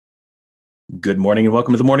Good morning and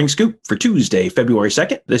welcome to the Morning Scoop for Tuesday, February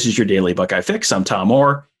 2nd. This is your daily Buckeye fix. I'm Tom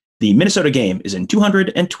Orr. The Minnesota game is in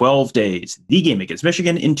 212 days. The game against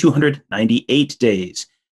Michigan in 298 days.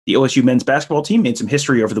 The OSU men's basketball team made some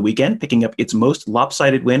history over the weekend, picking up its most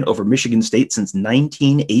lopsided win over Michigan State since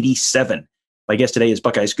 1987. My guest today is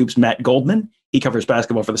Buckeye Scoop's Matt Goldman. He covers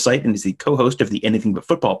basketball for the site and is the co-host of the Anything But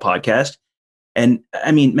Football podcast. And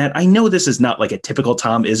I mean, Matt, I know this is not like a typical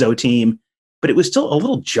Tom Izzo team, but it was still a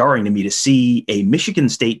little jarring to me to see a Michigan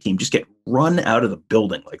State team just get run out of the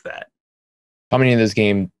building like that. Coming into this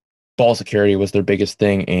game, ball security was their biggest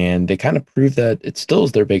thing, and they kind of proved that it still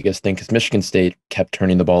is their biggest thing because Michigan State kept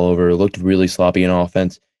turning the ball over, looked really sloppy in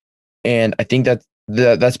offense. And I think that's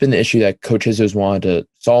been the issue that Coach Izzo's wanted to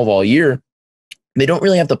solve all year. They don't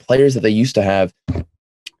really have the players that they used to have to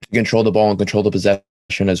control the ball and control the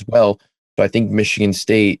possession as well. So I think Michigan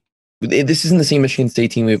State, this isn't the same Michigan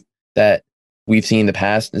State team that we've seen in the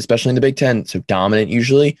past, especially in the Big Ten, so dominant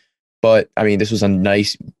usually. But, I mean, this was a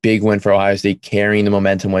nice big win for Ohio State, carrying the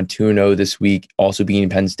momentum, went 2-0 this week, also beating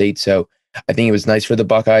Penn State. So I think it was nice for the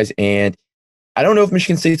Buckeyes. And I don't know if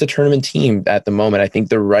Michigan State's a tournament team at the moment. I think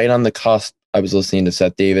they're right on the cusp. I was listening to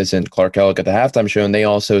Seth Davis and Clark Kellogg at the halftime show, and they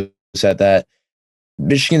also said that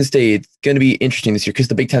Michigan State's going to be interesting this year because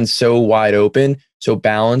the Big Ten's so wide open, so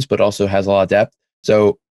balanced, but also has a lot of depth.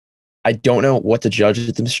 So I don't know what to judge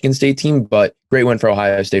with the Michigan State team, but great win for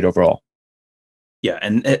Ohio State overall. Yeah,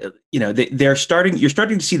 and you're starting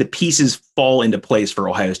to see the pieces fall into place for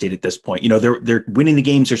Ohio State at this point. You know, they're winning the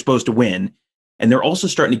games they're supposed to win, and they're also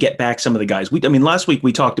starting to get back some of the guys. Last week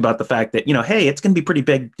we talked about the fact that, hey, it's going to be pretty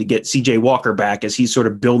big to get CJ Walker back as he's sort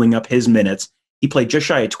of building up his minutes. He played just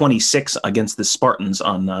shy of 26 against the Spartans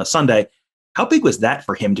on Sunday. How big was that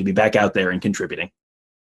for him to be back out there and contributing?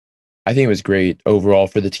 I think it was great overall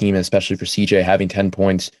for the team, especially for CJ having 10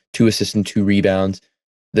 points, 2 assists and 2 rebounds.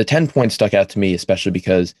 The 10 points stuck out to me, especially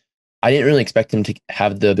because I didn't really expect him to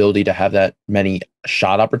have the ability to have that many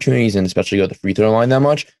shot opportunities and especially go to the free throw line that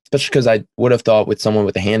much, especially because I would have thought with someone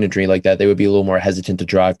with a hand injury like that, they would be a little more hesitant to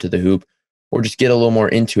drive to the hoop or just get a little more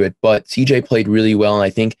into it. But CJ played really well, and I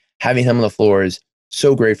think having him on the floor is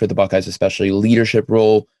so great for the Buckeyes, especially leadership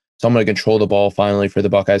role, someone to control the ball finally for the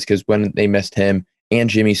Buckeyes, because when they missed him, and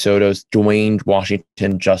Jimmy Soto's, Dwayne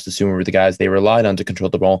Washington, Justice Sumer were the guys they relied on to control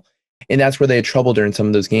the ball. And that's where they had trouble during some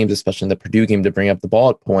of those games, especially in the Purdue game, to bring up the ball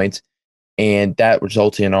at points. And that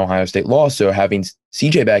resulted in an Ohio State loss. So having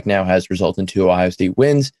CJ back now has resulted in 2 Ohio State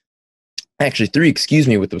wins. Actually,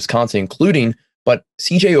 3, with Wisconsin including. But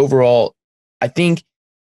CJ overall, I think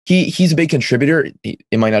he's a big contributor.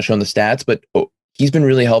 It might not show in the stats, but he's been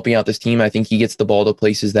really helping out this team. I think he gets the ball to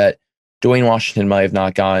places that Dwayne Washington might have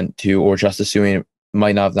not gone to, or Justice Sumer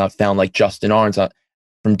might not have found, like Justin Ahrens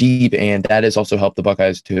from deep, and that has also helped the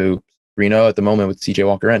Buckeyes to 3-0 at the moment with CJ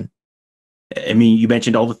Walker in. I mean, you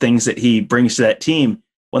mentioned all the things that he brings to that team.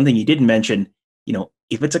 One thing you didn't mention,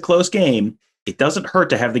 if it's a close game, it doesn't hurt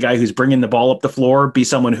to have the guy who's bringing the ball up the floor be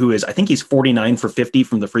someone who is, I think he's 49 for 50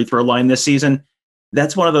 from the free throw line this season.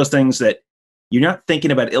 That's one of those things that you're not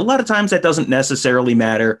thinking about. A lot of times that doesn't necessarily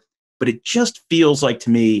matter, but it just feels like to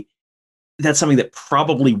me that's something that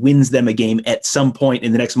probably wins them a game at some point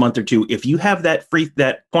in the next month or two. If you have that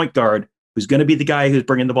point guard who's going to be the guy who's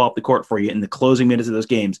bringing the ball up the court for you in the closing minutes of those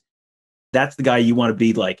games, that's the guy you want to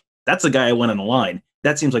be like, that's the guy I want on the line.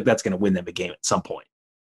 That seems like that's going to win them a game at some point.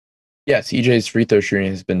 Yeah, CJ's free throw shooting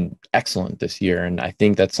has been excellent this year, and I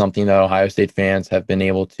think that's something that Ohio State fans have been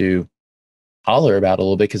able to holler about a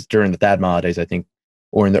little bit, because during the Thad Matta days, I think,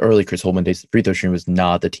 or in the early Chris Holtmann days, the free throw shooting was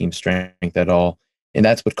not the team's strength at all. And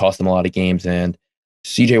that's what cost them a lot of games. And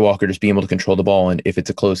CJ Walker just being able to control the ball. And if it's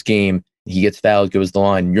a close game, he gets fouled, goes to the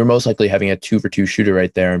line, you're most likely having a 2-for-2 shooter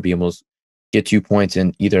right there and be able to get 2 points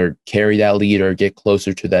and either carry that lead or get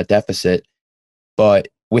closer to that deficit. But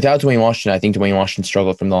without Dwayne Washington, I think Dwayne Washington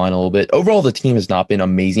struggled from the line a little bit. Overall, the team has not been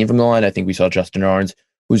amazing from the line. I think we saw Justin Ahrens,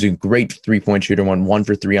 who's a great 3-point shooter, went 1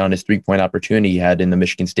 for 3 on his 3-point opportunity he had in the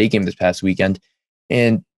Michigan State game this past weekend.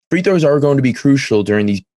 And free throws are going to be crucial during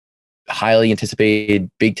these highly anticipated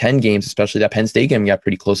Big Ten games, especially that Penn State game got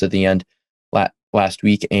pretty close at the end last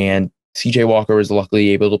week, and CJ Walker was luckily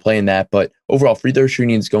able to play in that. But overall, free throw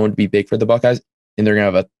shooting is going to be big for the Buckeyes, and they're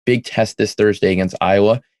going to have a big test this Thursday against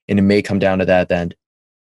Iowa, and it may come down to that then.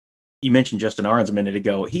 You mentioned Justin Ahrens a minute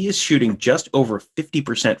ago. He is shooting just over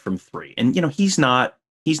 50% from 3, and he's not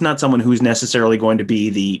someone who's necessarily going to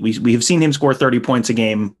be we have seen him score 30 points a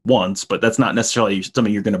game once, but that's not necessarily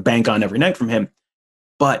something you're going to bank on every night from him.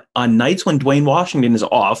 But on nights when Dwayne Washington is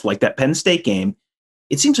off, like that Penn State game,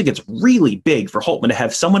 it seems like it's really big for Holtmann to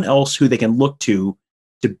have someone else who they can look to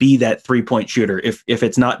to be that 3-point shooter. If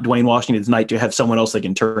it's not Dwayne Washington's night, to have someone else they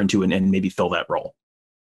can turn to and maybe fill that role.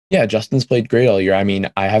 Yeah, Justin's played great all year. I mean,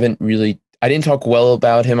 I didn't talk well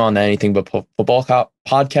about him on anything but football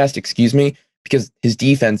podcast, excuse me, because his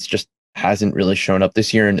defense just hasn't really shown up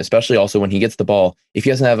this year. And especially also when he gets the ball, if he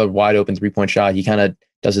doesn't have a wide open 3-point shot, he kind of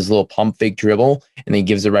does his little pump fake dribble and then he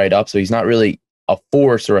gives it right up. So he's not really a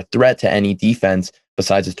force or a threat to any defense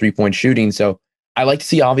besides his 3-point shooting. So I like to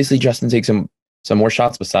see obviously Justin take some more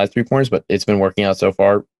shots besides 3-pointers, but it's been working out so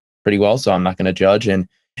far pretty well. So I'm not going to judge. And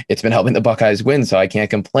it's been helping the Buckeyes win. So I can't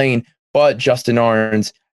complain. But Justin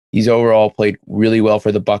Ahrens, he's overall played really well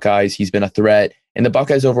for the Buckeyes. He's been a threat. And the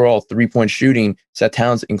Buckeyes overall 3-point shooting set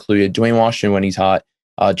talents included Dwayne Washington when he's hot.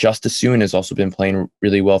 Justice Soon has also been playing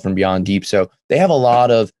really well from beyond deep. So they have a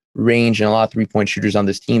lot of range and a lot of 3-point shooters on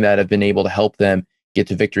this team that have been able to help them get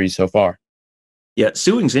to victories so far. Yeah,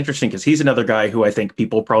 Sewing's interesting because he's another guy who I think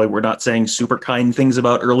people probably were not saying super kind things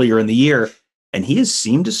about earlier in the year. And he has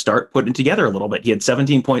seemed to start putting together a little bit. He had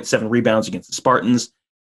 17.7 rebounds against the Spartans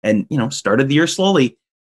and, started the year slowly.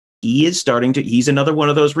 He's another one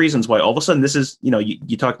of those reasons why all of a sudden this is,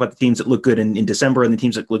 you talk about the teams that look good in December and the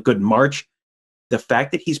teams that look good in March. The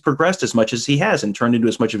fact that he's progressed as much as he has and turned into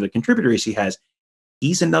as much of a contributor as he has,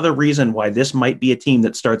 he's another reason why this might be a team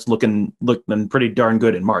that starts looking pretty darn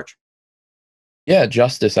good in March. Yeah,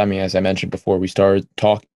 Justice, I mean, as I mentioned before we started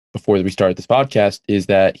this podcast, is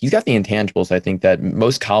that he's got the intangibles, I think, that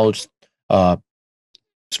most college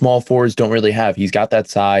small forwards don't really have. He's got that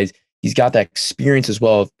size. He's got that experience as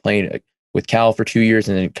well of playing with Cal for 2 years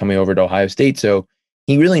and then coming over to Ohio State. So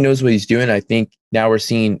he really knows what he's doing. I think now we're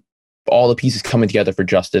seeing all the pieces coming together for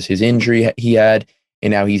Justice. His injury he had, and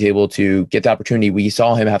now he's able to get the opportunity. We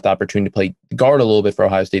saw him have the opportunity to play guard a little bit for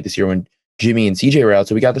Ohio State this year when Jimmy and CJ were out.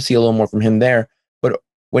 So we got to see a little more from him there. But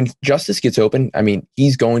when Justice gets open, I mean,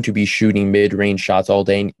 he's going to be shooting mid-range shots all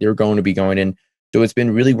day. And they're going to be going in. So it's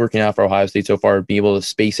been really working out for Ohio State so far, being able to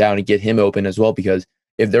space out and get him open as well, because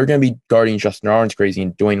if they're going to be guarding Justin Ahrens crazy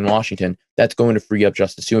and Dwayne Washington, that's going to free up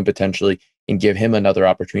Justice Soon potentially and give him another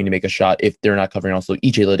opportunity to make a shot if they're not covering also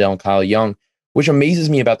EJ Liddell and Kyle Young, which amazes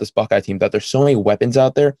me about this Buckeye team, that there's so many weapons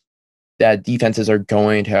out there that defenses are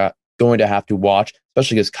going to have to watch,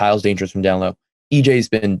 especially because Kyle's dangerous from down low. EJ's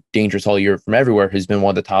been dangerous all year from everywhere. He's been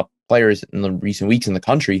one of the top players in the recent weeks in the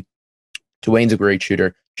country. Dwayne's a great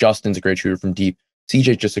shooter. Justin's a great shooter from deep.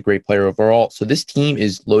 CJ's just a great player overall. So this team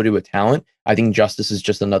is loaded with talent. I think Justice is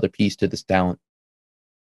just another piece to this talent.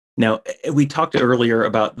 Now, we talked earlier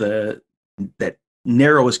about that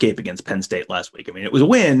narrow escape against Penn State last week. I mean, it was a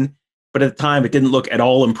win, but at the time it didn't look at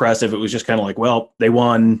all impressive. It was just kind of like, well, they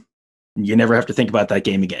won. You never have to think about that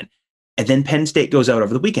game again. And then Penn State goes out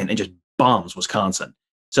over the weekend and just bombs Wisconsin.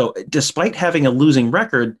 So despite having a losing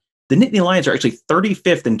record, the Nittany Lions are actually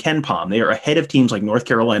 35th in KenPom. They are ahead of teams like North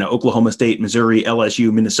Carolina, Oklahoma State, Missouri,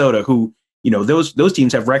 LSU, Minnesota, who, those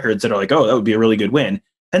teams have records that are like, oh, that would be a really good win.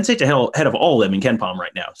 Penn State's ahead of all of them in KenPom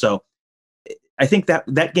right now. So I think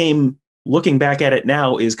that game, looking back at it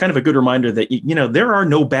now, is kind of a good reminder that, there are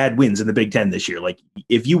no bad wins in the Big Ten this year. Like,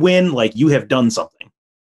 if you win, like, you have done something.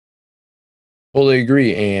 Totally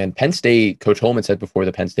agree. And Penn State, Coach Holtmann said before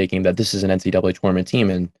the Penn State game that this is an NCAA tournament team.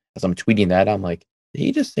 And as I'm tweeting that, I'm like, did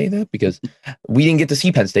he just say that? Because we didn't get to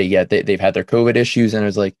see Penn State yet. They've had their COVID issues. And I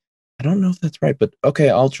was like, I don't know if that's right. But okay,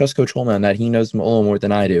 I'll trust Coach Holtmann on that. He knows a little more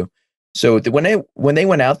than I do. So when they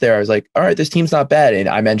went out there, I was like, all right, this team's not bad. And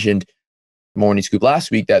I mentioned Morning Scoop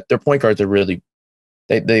last week that their point guards are really,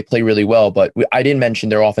 they play really well. But I didn't mention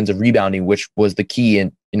their offensive rebounding, which was the key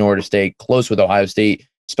in order to stay close with Ohio State,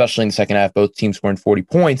 especially in the second half. Both teams scoring 40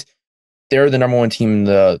 points. They're the number one team in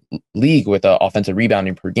the league with offensive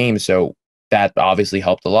rebounding per game. So that obviously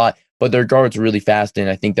helped a lot. But their guards are really fast, and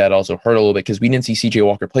I think that also hurt a little bit because we didn't see CJ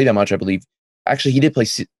Walker play that much, I believe. Actually, he did play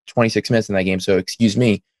 26 minutes in that game, so excuse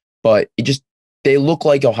me. But they look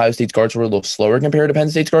like Ohio State's guards were a little slower compared to Penn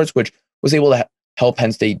State's guards, which was able to help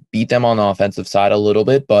Penn State beat them on the offensive side a little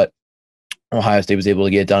bit. But Ohio State was able to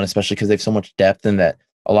get it done, especially because they have so much depth and that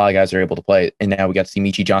a lot of guys are able to play. And now we got to see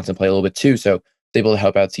Michi Johnson play a little bit too, so they're able to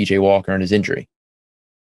help out CJ Walker and his injury.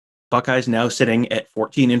 Buckeyes now sitting at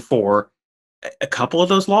 14-4. A couple of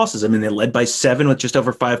those losses, I mean, they led by 7 with just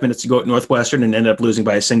over 5 minutes to go at Northwestern and ended up losing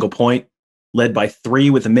by a single point. Led by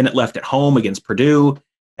 3 with a minute left at home against Purdue.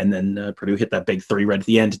 And then Purdue hit that big 3 right at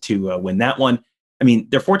the end to win that one. I mean,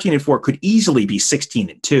 they're 14-4, could easily be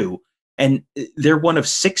 16-2. And they're one of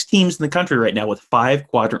 6 teams in the country right now with 5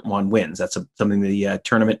 quadrant 1 wins. That's something the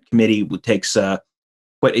tournament committee takes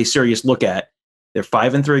quite a serious look at. They're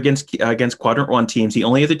 5-3 against quadrant 1 teams. The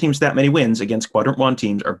only other teams that many wins against quadrant 1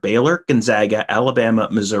 teams are Baylor, Gonzaga, Alabama,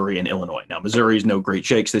 Missouri, and Illinois. Now, Missouri is no great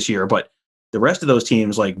shakes this year, but the rest of those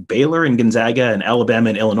teams like Baylor and Gonzaga and Alabama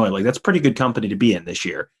and Illinois, like that's pretty good company to be in this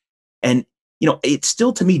year. And, it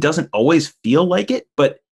still to me doesn't always feel like it,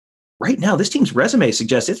 but right now this team's resume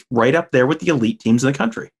suggests it's right up there with the elite teams in the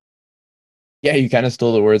country. Yeah, you kind of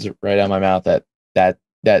stole the words right out of my mouth that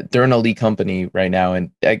they're an elite company right now.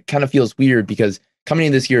 And that kind of feels weird because coming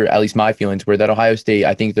in this year, at least my feelings were that Ohio State,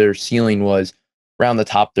 I think their ceiling was around the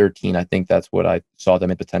top 13. I think that's what I saw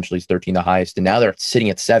them at, potentially 13, the highest. And now they're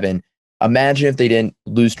sitting at 7. Imagine if they didn't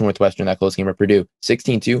lose to Northwestern that close game, or Purdue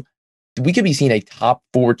 16-2. We could be seeing a top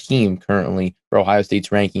 4 team currently for Ohio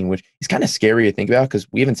State's ranking, which is kind of scary to think about because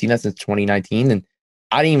we haven't seen that since 2019. And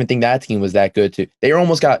I didn't even think that team was that good too. They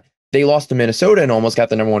lost to Minnesota and almost got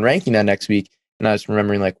the number 1 ranking that next week. And I was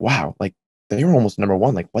remembering like, wow, like they were almost number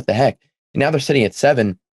 1. Like what the heck? And now they're sitting at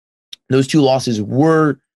 7. Those 2 losses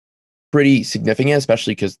were pretty significant,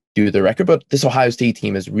 especially because due to the record. But this Ohio State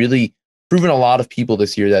team has really proven a lot of people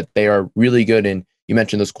this year that they are really good. And you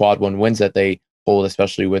mentioned those quad 1 wins that they hold,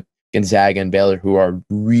 especially with Gonzaga and Baylor, who are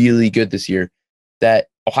really good this year. That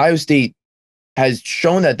Ohio State has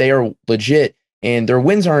shown that they are legit, and their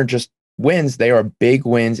wins aren't just wins. They are big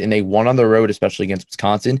wins, and they won on the road, especially against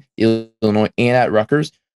Wisconsin, Illinois, and at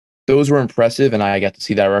Rutgers. Those were impressive, and I got to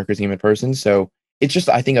see that Rutgers game in person. So it's just,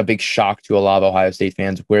 I think, a big shock to a lot of Ohio State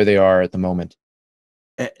fans where they are at the moment.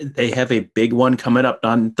 They have a big one coming up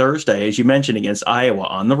on Thursday, as you mentioned, against Iowa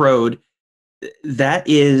on the road. That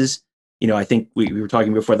is, I think we were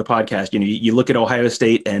talking before the podcast, you look at Ohio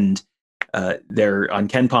State and they're on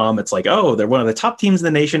Ken Palm. It's like, oh, they're one of the top teams in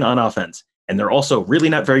the nation on offense. And they're also really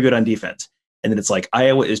not very good on defense. And then it's like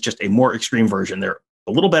Iowa is just a more extreme version. They're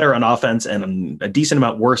a little better on offense and a decent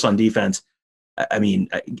amount worse on defense. I mean,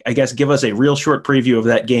 I guess give us a real short preview of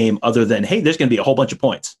that game other than, hey, there's going to be a whole bunch of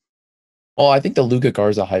points. Well, I think the Luka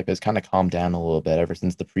Garza hype has kind of calmed down a little bit ever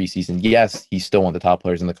since the preseason. Yes, he's still one of the top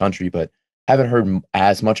players in the country, but haven't heard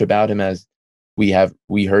as much about him as we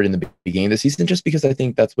heard in the beginning of the season, just because I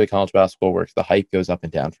think that's the way college basketball works. The hype goes up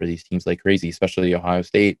and down for these teams like crazy, especially Ohio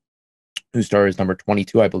State, who started as number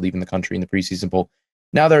 22, I believe, in the country in the preseason poll.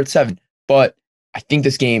 Now they're at 7. But I think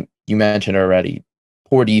this game, you mentioned already,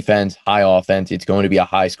 poor defense, high offense. It's going to be a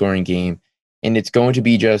high-scoring game. And it's going to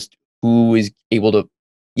be just who is able to,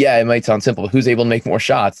 yeah, it might sound simple, but who's able to make more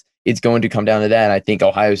shots. It's going to come down to that. And I think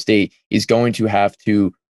Ohio State is going to have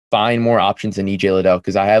to find more options than EJ Liddell,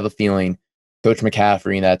 because I have a feeling Coach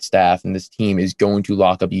McCaffrey and that staff and this team is going to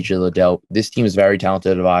lock up EJ Liddell. This team is very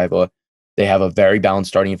talented at Iowa. They have a very balanced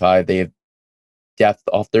starting 5. They have depth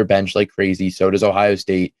off their bench like crazy. So does Ohio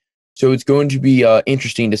State. So it's going to be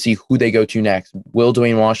interesting to see who they go to next. Will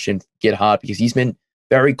Dwayne Washington get hot? Because he's been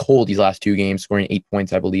very cold these last 2 games, scoring 8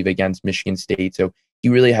 points, I believe, against Michigan State. So he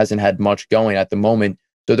really hasn't had much going at the moment.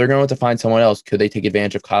 So they're going to have to find someone else. Could they take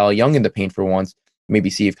advantage of Kyle Young in the paint for once? Maybe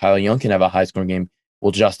see if Kyle Young can have a high-scoring game.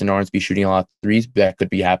 Will Justin Ahrens be shooting a lot of threes? That could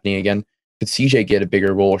be happening again. Could CJ get a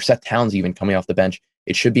bigger role, or Seth Towns even coming off the bench?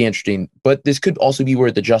 It should be interesting. But this could also be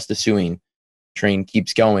where the Justice Sueing train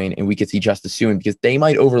keeps going, and we could see Justice Sueing, because they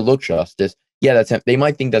might overlook Justice. Yeah, they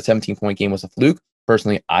might think that 17-point game was a fluke.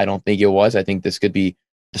 Personally, I don't think it was. I think this could be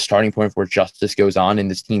the starting point where Justice goes on, and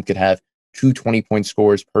this team could have 2 20-point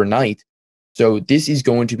scores per night. So this is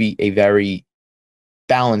going to be a very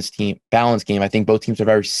balanced game. I think both teams are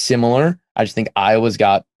very similar. I just think Iowa's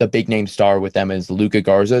got the big name star with them is Luka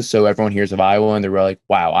Garza. So everyone hears of Iowa and they're like,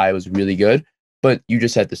 wow, Iowa's really good. But you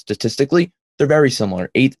just said this statistically, they're very similar.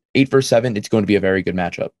 8 versus 7. It's going to be a very good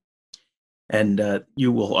matchup. And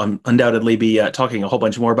you will undoubtedly be talking a whole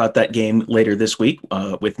bunch more about that game later this week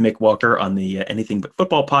with Mick Walker on the Anything But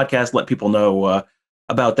Football podcast. Let people know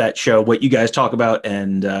about that show, what you guys talk about,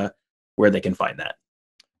 and where they can find that.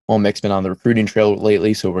 Well, Mick's been on the recruiting trail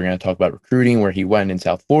lately, so we're going to talk about recruiting, where he went in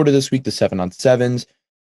South Florida this week, the 7-on-7s.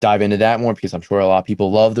 Dive into that more, because I'm sure a lot of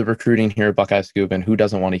people love the recruiting here at Buckeye Scoop, and who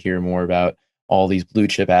doesn't want to hear more about all these blue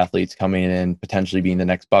chip athletes coming in, potentially being the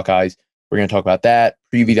next Buckeyes. We're going to talk about that,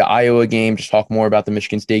 preview the Iowa game, just talk more about the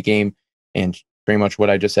Michigan State game, and pretty much what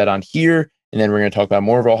I just said on here. And then we're going to talk about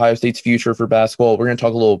more of Ohio State's future for basketball. We're going to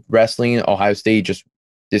talk a little wrestling. Ohio State just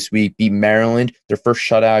this week beat Maryland, their first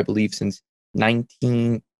shutout, I believe, since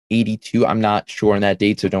 1982. I'm not sure on that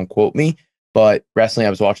date, so don't quote me. But wrestling, I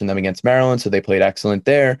was watching them against Maryland, so they played excellent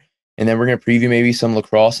there. And then we're going to preview maybe some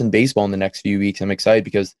lacrosse and baseball in the next few weeks. I'm excited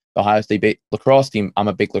because the Ohio State lacrosse team, I'm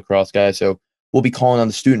a big lacrosse guy, so we'll be calling on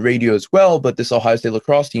the student radio as well. But this Ohio State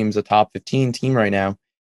lacrosse team is a top 15 team right now.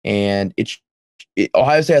 And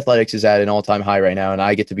Ohio State athletics is at an all-time high right now, and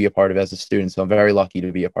I get to be a part of it as a student, so I'm very lucky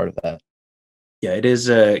to be a part of that. Yeah, it is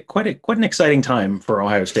quite an exciting time for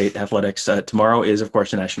Ohio State athletics. Tomorrow is, of course,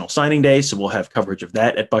 the National Signing Day, so we'll have coverage of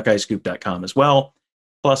that at BuckeyeScoop.com as well.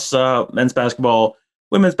 plus men's basketball,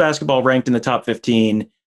 women's basketball ranked in the top 15,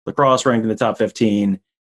 lacrosse ranked in the top 15.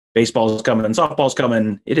 Baseball's coming, softball's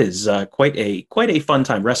coming. It is quite a fun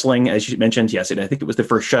time. Wrestling, as you mentioned, yes, I think it was the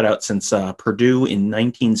first shutout since Purdue in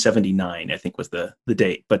 1979. I think was the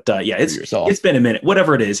date. But yeah, it's been a minute.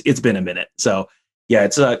 Whatever it is, it's been a minute. So yeah,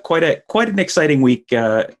 it's quite an exciting week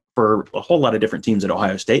for a whole lot of different teams at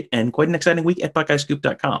Ohio State, and quite an exciting week at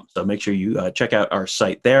BuckeyeScoop.com. So make sure you check out our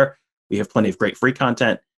site there. We have plenty of great free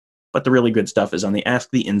content, but the really good stuff is on the Ask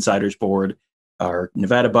the Insiders board. Our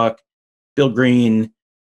Nevada Buck, Bill Green,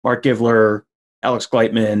 Mark Givler, Alex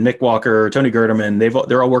Gleitman, Mick Walker, Tony Gerderman,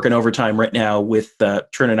 they're all working overtime right now with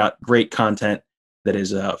churning out great content that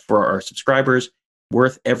is for our subscribers,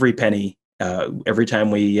 worth every penny. Every time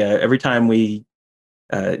we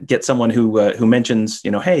get someone who mentions,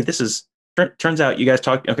 hey, this is turns out you guys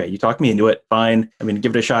you talked me into it. Fine, I mean,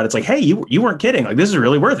 give it a shot. It's like, hey, you weren't kidding. Like, this is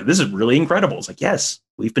really worth it. This is really incredible. It's like, yes,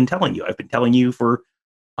 we've been telling you. I've been telling you for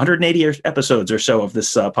 180 episodes or so of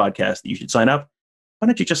this podcast that you should sign up. Why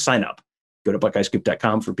don't you just sign up? Go to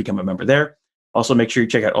BuckeyeScoop.com for become a member there. Also, make sure you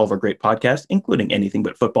check out all of our great podcasts, including Anything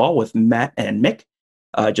But Football with Matt and Mick.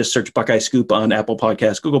 Just search Buckeye Scoop on Apple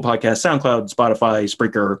Podcasts, Google Podcasts, SoundCloud, Spotify,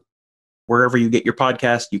 Spreaker, wherever you get your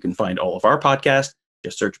podcast. You can find all of our podcasts.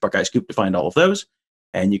 Just search Buckeye Scoop to find all of those,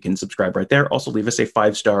 and you can subscribe right there. Also, leave us a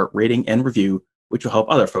 5-star rating and review, which will help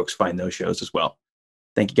other folks find those shows as well.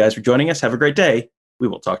 Thank you guys for joining us. Have a great day. We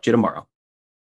will talk to you tomorrow.